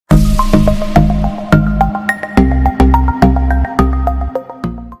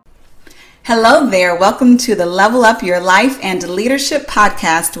Hello there. Welcome to the Level Up Your Life and Leadership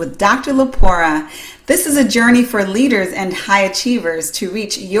podcast with Dr. Lepora. This is a journey for leaders and high achievers to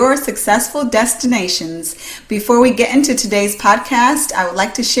reach your successful destinations. Before we get into today's podcast, I would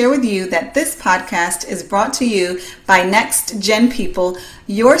like to share with you that this podcast is brought to you by Next Gen People,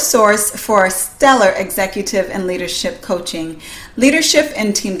 your source for stellar executive and leadership coaching, leadership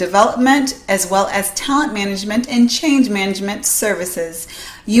and team development, as well as talent management and change management services.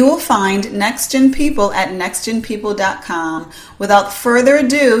 You will find Next Gen People at nextgenpeople.com. Without further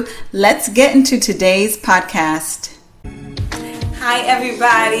ado, let's get into today's podcast. Hi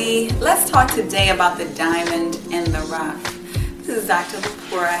everybody. Let's talk today about the diamond in the rough. This is Dr.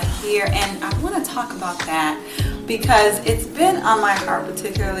 Lepora here, and I want to talk about that because it's been on my heart,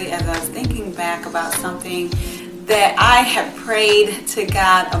 particularly as I was thinking back about something that I have prayed to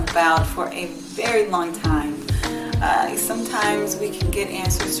God about for a very long time. Sometimes we can get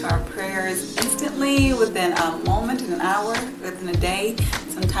answers to our prayers instantly, within a moment, in an hour, within a day.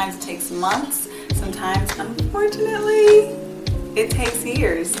 Sometimes it takes months. Sometimes, unfortunately, it takes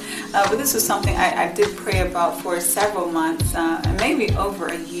years. But this was something I did pray about for several months, and maybe over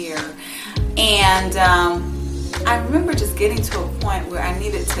a year. And I remember just getting to a point where I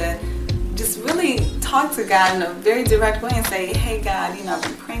needed to just really talk to God in a very direct way and say, hey God, I've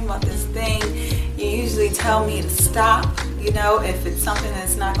been praying about this thing. You usually tell me to stop, if it's something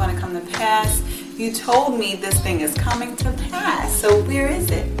that's not going to come to pass. You told me this thing is coming to pass, so where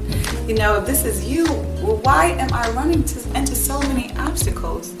is it? If this is you, well, why am I running into so many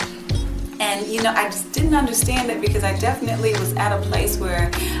obstacles? And, I just didn't understand it because I definitely was at a place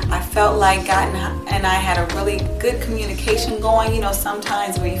where I felt like God and I had a really good communication going.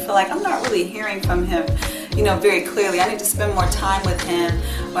 Sometimes where you feel like I'm not really hearing from Him, very clearly. I need to spend more time with Him,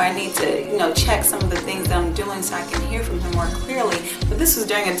 or I need to, check some of the things that I'm doing so I can hear from Him more clearly. But this was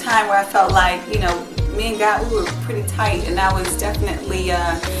during a time where I felt like, me and God, we were pretty tight, and I was definitely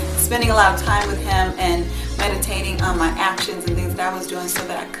spending a lot of time with Him and meditating on my actions and things that I was doing so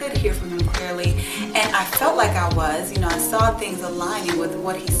that I could hear from Him clearly. And I felt like I was, I saw things aligning with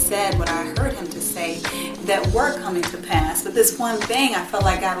what He said, what I heard Him to say, that were coming to pass. But this one thing, I felt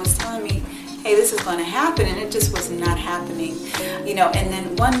like God was telling me, hey, this is going to happen, and it just was not happening. And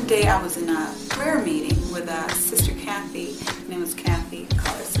then one day I was in a prayer meeting with Sister Kathy. Her name was Kathy. I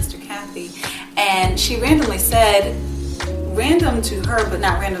call her Sister Kathy. And she randomly said, random to her, but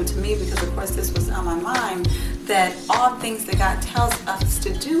not random to me, because of course this was on my mind, that all things that God tells us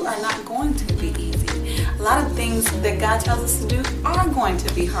to do are not going to be easy. A lot of things that God tells us to do are going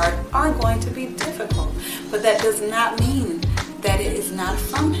to be hard, are going to be difficult, but that does not mean that it is not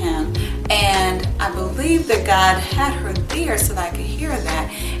from Him. And I believe that God had her there so that I could hear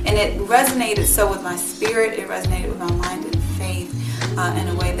that. And it resonated so with my spirit, it resonated with my mind and faith in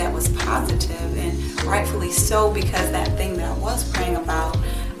a way that was positive, and rightfully so, because that thing that I was praying about,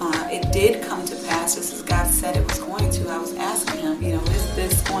 it did come to pass just as God said it was going to. I was asking Him, is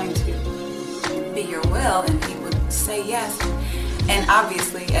this going to be your will? And He would say yes. And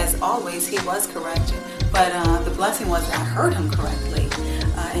obviously, as always, He was correct. But the blessing was that I heard Him correctly,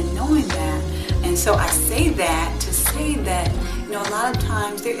 and knowing that. And so I say that to say that, a lot of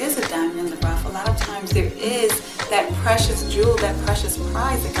times there is a diamond in the rough. A lot of times there is that precious jewel, that precious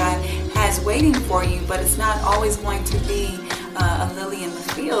prize that God has waiting for you, but it's not always going to be a lily in the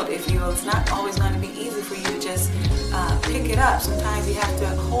field, if you will. It's not always going to be easy for you to just pick it up. Sometimes you have to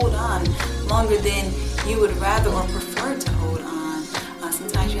hold on longer than you would rather or prefer to hold on.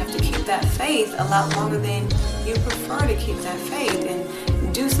 Sometimes you have to keep that faith a lot longer than you prefer to keep that faith,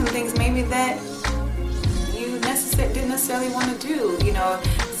 and do some things maybe that you didn't necessarily want to do.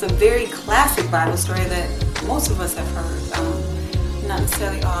 It's a very classic Bible story that most of us have heard. Not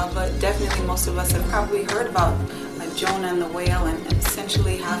necessarily all, but definitely most of us have probably heard about Jonah and the whale, and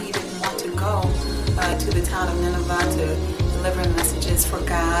essentially how he didn't want to go to the town of Nineveh to deliver messages for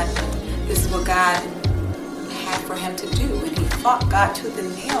God. This is what God had for him to do, and he fought God tooth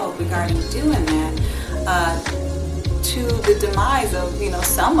and nail regarding doing that, to the demise of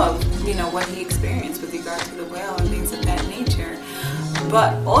some of what he experienced with regard to the whale and things of that nature.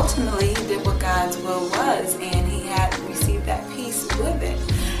 But ultimately he did what God's will was, and he had received that peace with it.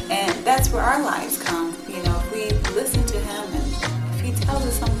 And that's where our lives come. If we listen to Him, and if He tells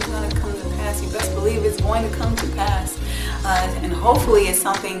us something's going to come to pass, you best believe it's going to come to pass. And hopefully it's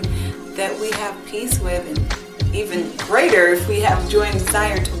something that we have peace with, and even greater if we have joy and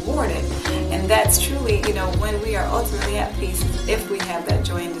desire toward it. And that's truly, when we are ultimately at peace, if we have that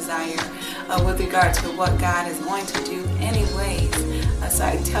joy and desire with regard to what God is going to do anyways. So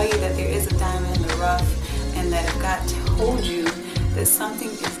I tell you that there is a diamond in the rough, and that if God told you that something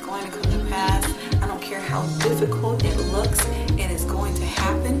is going to come to pass. I don't care how difficult it looks, it is going to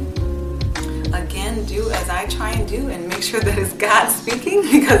happen. Again, do as I try and do and make sure that it's God speaking,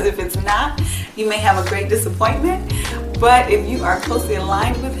 because if it's not, you may have a great disappointment. But if you are closely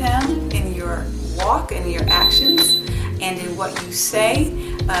aligned with Him in your walk and your actions and in what you say,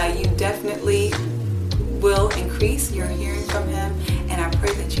 you definitely will increase your hearing from Him. And I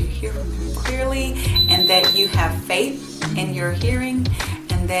pray that you hear from Him clearly and that you have faith in your hearing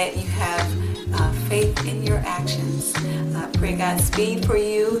and that you have faith in your actions. I pray God's speed for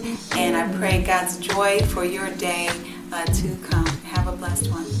you, and I pray God's joy for your day to come. Have a blessed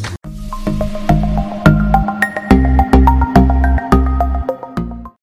one.